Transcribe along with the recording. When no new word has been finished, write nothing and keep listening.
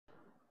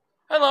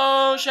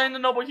Hello, Shane the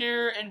Noble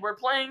here, and we're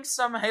playing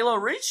some Halo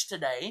Reach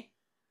today.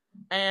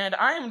 And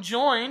I am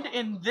joined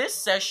in this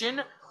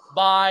session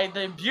by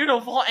the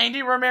beautiful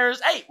Andy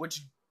Ramirez 8,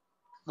 which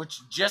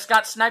just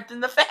got sniped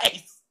in the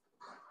face.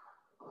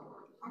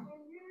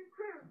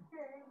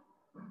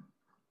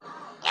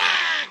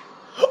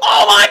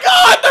 Oh my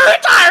god, their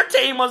entire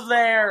team was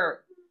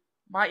there!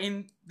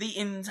 The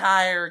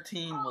entire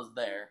team was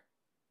there.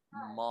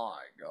 My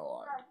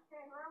god.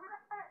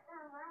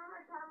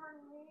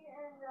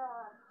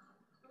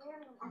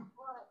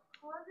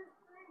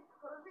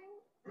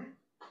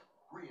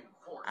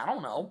 I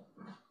don't know.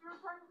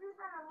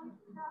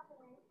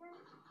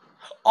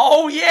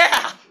 Oh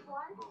yeah!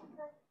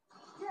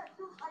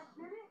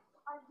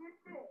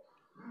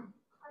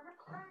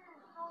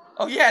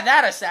 Oh yeah,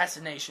 that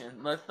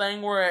assassination. The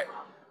thing where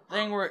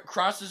it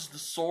crosses the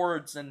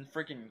swords and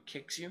freaking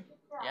kicks you.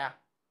 Yeah.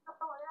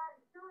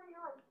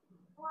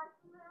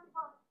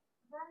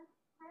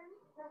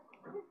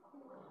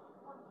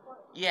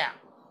 Yeah.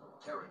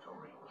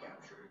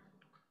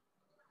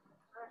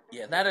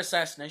 Yeah, that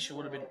assassination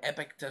would have been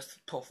epic to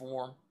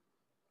perform.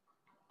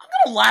 I'm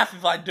gonna laugh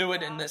if I do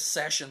it in this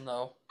session,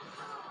 though.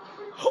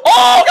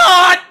 Oh,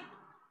 God!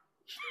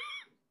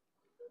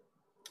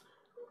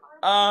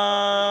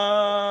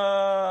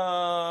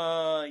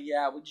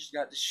 Yeah, we just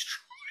got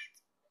destroyed.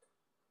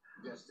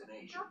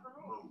 Destination.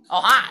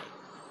 Oh, hi!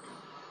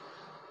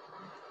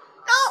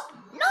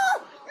 No!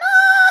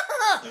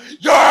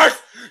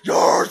 Yes!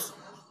 Yes!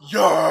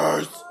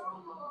 Yes!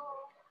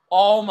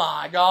 Oh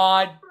my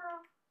god.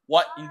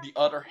 What in the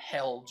utter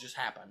hell just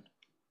happened?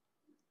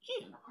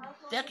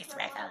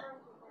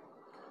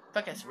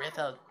 Focus,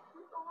 Riffle.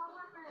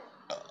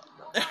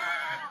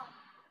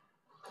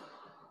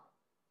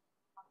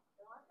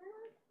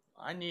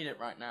 I need it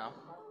right now.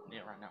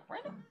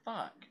 Where the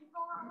fuck?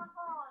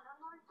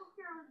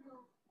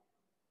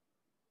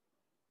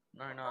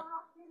 No, you're not.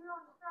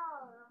 I'm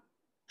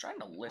trying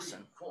to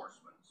listen.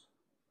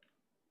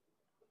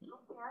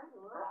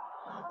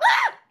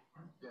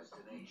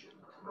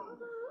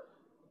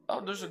 Oh,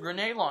 there's a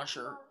grenade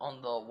launcher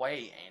on the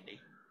way, Andy.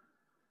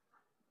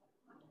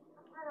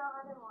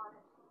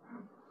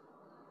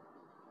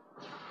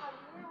 I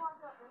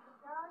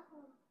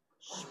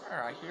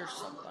swear I hear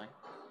something.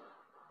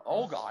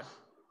 Oh god.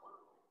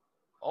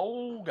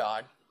 Oh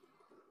god.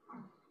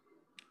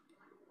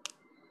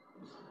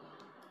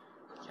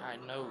 Yeah, I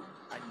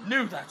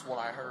knew that's what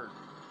I heard.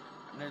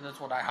 I knew that's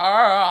what I heard.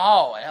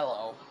 Oh,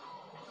 hello.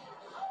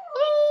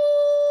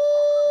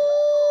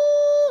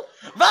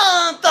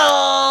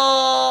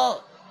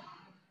 Vanto!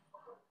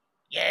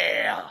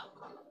 Yeah!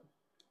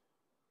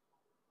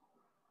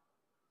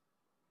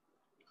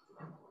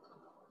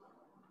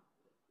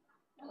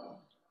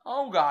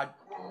 Oh god.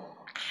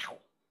 Ow.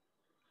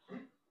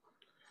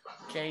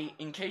 Okay,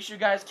 in case you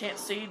guys can't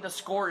see, the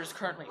score is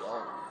currently...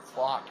 Oh,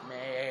 fuck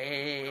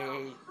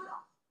me.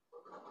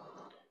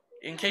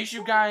 In case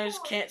you guys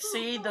can't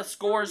see, the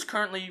score is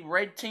currently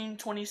Red Team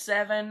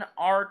 27,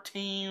 our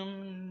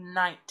Team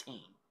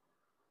 19.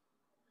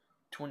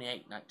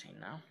 28-19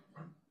 now.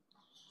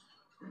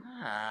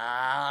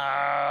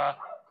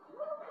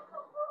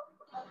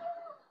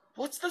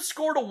 What's the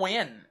score to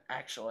win,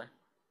 actually?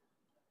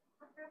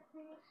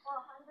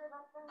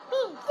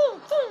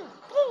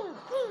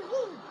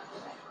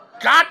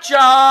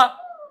 Gotcha!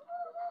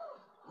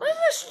 What is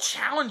this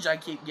challenge I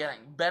keep getting?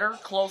 Better,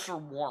 closer,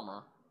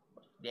 warmer.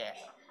 Yeah.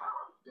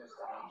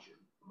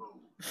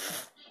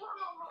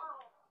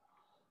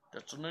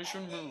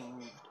 Destination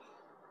moved.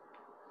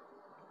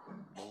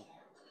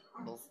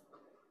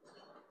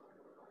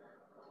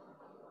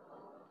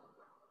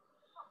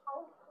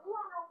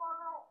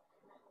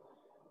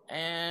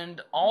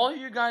 And all of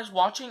you guys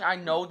watching, I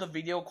know the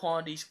video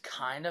quality's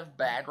kind of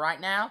bad right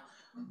now,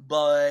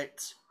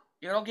 but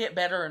it'll get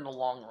better in the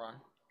long run.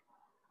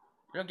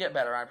 It'll get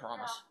better, I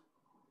promise.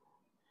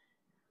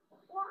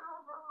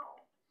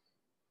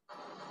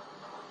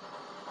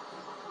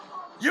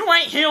 You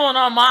ain't healing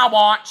on my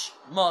watch,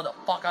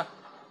 motherfucker.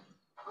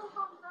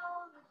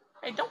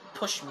 Hey, don't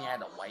push me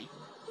out of the way.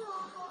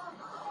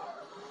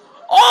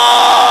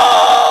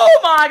 Oh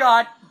my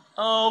god.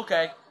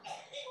 Okay.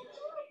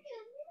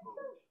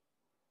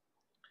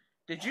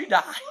 Did you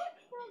die?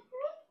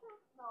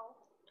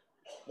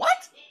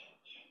 What?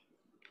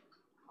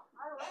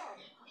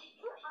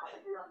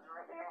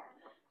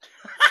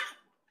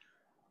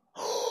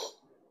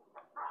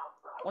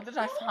 What did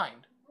I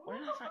find? What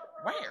did I find?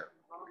 Where?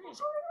 Where is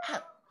it?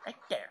 Oh, right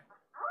there.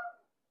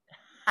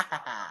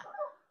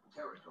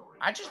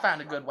 I just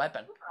found a good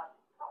weapon.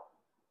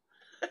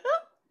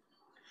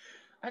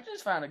 I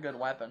just found a good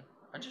weapon.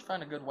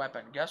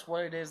 Guess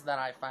what it is that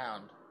I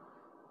found?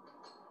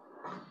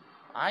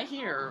 I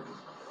hear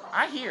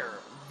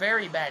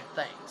very bad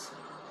things.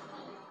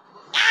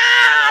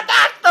 Ah,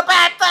 that's the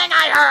bad thing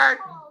I heard!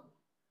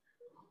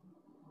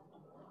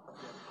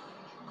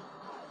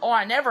 Oh,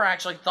 I never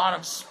actually thought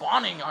of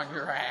spawning on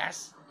your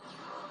ass.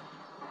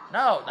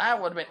 No, that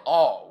would have been...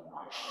 Oh,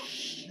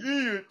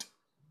 shit.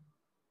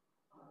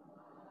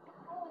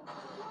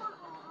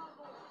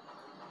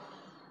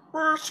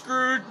 We're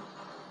screwed.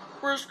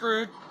 We're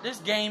screwed. This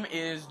game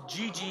is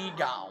GG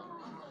gone.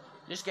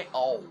 This game.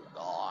 Oh,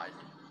 God.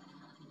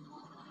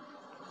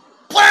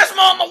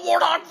 Plasma on the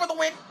Warthog for the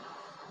win.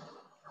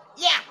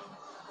 Yeah.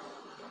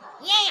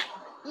 Yeah.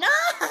 No.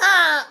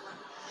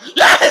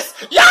 Yes.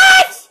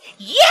 Yes.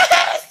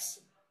 Yes.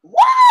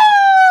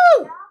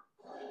 Woo!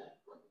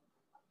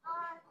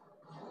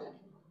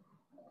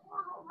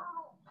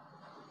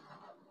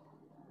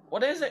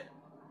 What is it?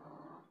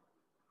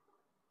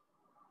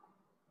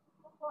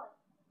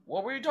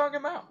 What were you talking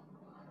about?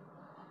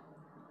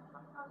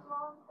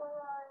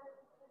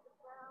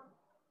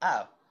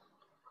 Oh.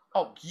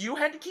 Oh, you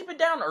had to keep it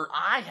down, or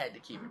I had to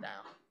keep it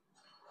down?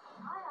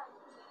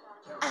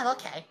 Oh,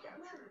 okay.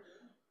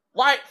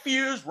 Light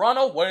fuse, run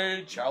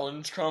away,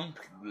 challenge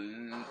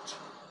complete.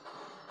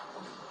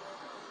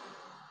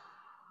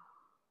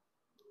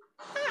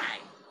 Hi.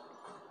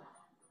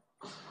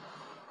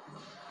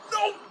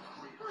 No!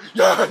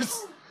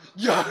 Yes!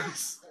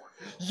 Yes!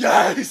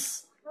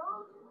 Yes!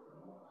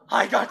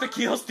 I got the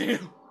kill steal.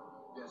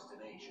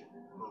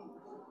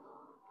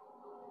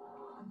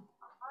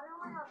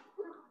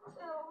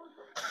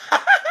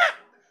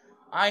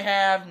 I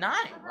have 9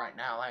 right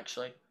now,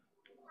 actually.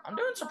 I'm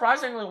doing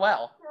surprisingly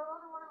well.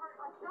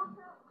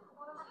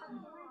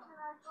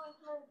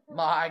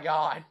 My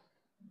God.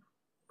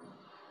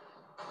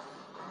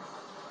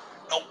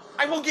 Oh,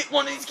 I will get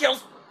one of these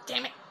kills.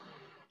 Damn it.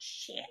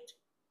 Shit.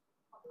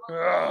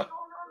 Ugh.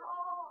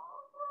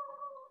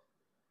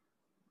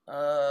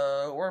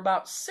 We're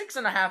about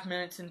 6.5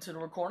 minutes into the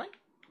recording.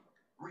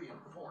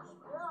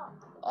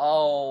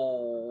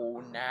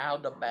 Oh, now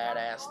the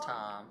badass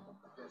time.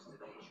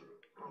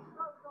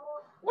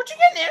 What'd you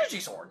get an energy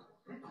sword?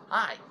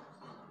 Hi.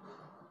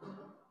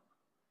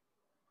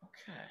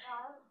 Okay.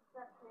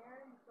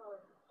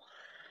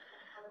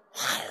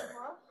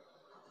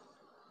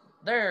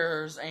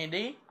 There's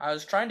Andy. I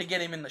was trying to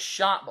get him in the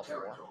shot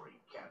before. Territory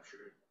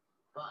captured.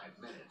 5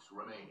 minutes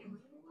remaining.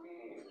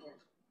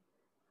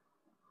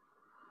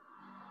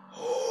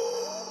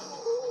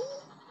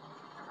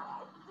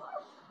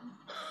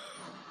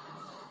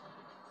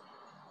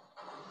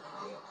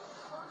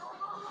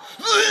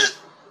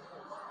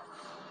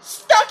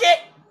 Stuck it!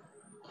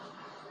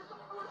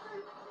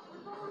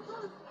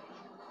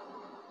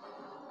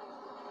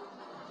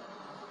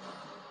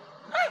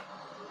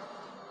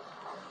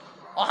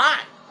 Oh,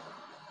 hi!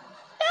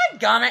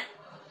 Dadgummit!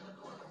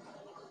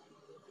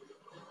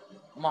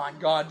 My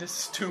God, this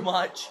is too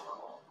much.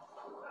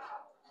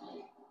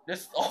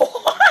 This.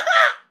 Oh!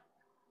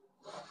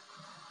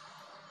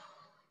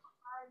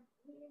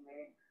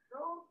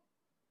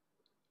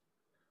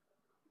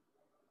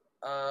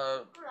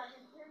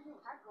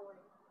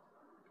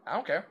 I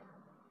don't care.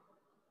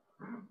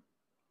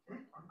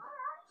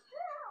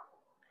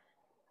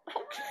 I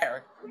don't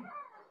care.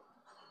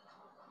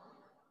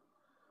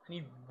 I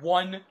need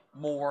one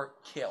more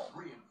kill.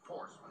 I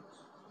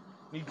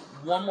need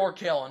one more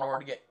kill in order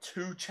to get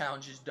 2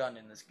 challenges done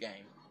in this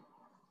game.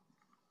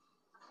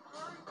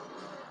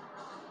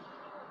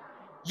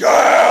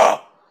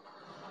 Yeah!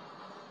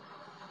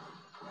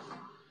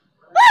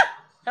 Ah!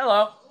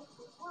 Hello.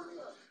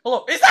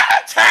 Hello. Is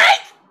that a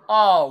tank?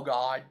 Oh,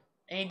 God.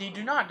 Andy,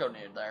 do not go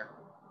near there.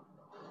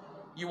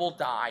 You will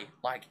die,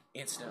 like,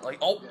 instantly.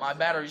 Oh, my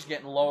battery's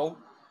getting low.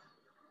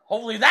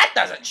 Hopefully that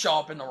doesn't show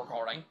up in the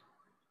recording.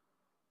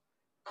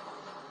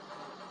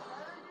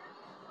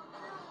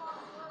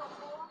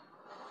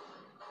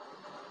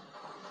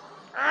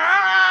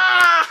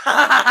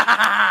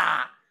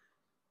 Ah!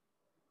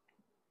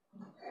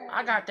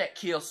 I got that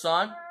kill,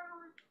 son.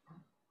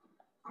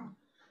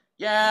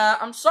 Yeah,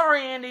 I'm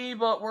sorry, Andy,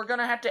 but we're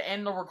gonna have to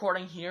end the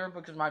recording here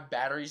because my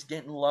battery's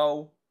getting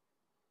low.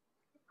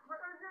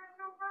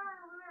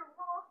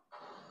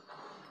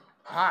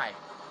 Hi.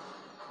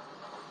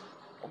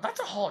 Well, that's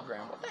a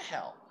hologram. What the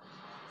hell?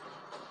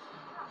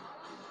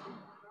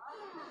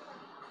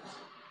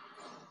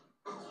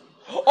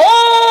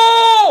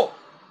 Oh!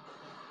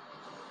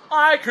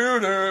 I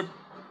killed him.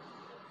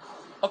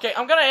 Okay,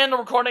 I'm gonna end the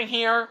recording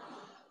here.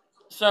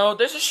 So,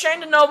 this is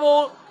Shane the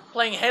Noble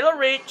playing Halo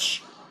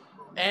Reach.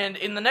 And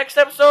in the next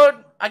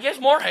episode, I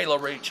guess more Halo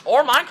Reach.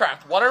 Or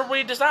Minecraft. Whatever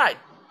we decide.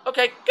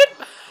 Okay,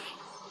 goodbye.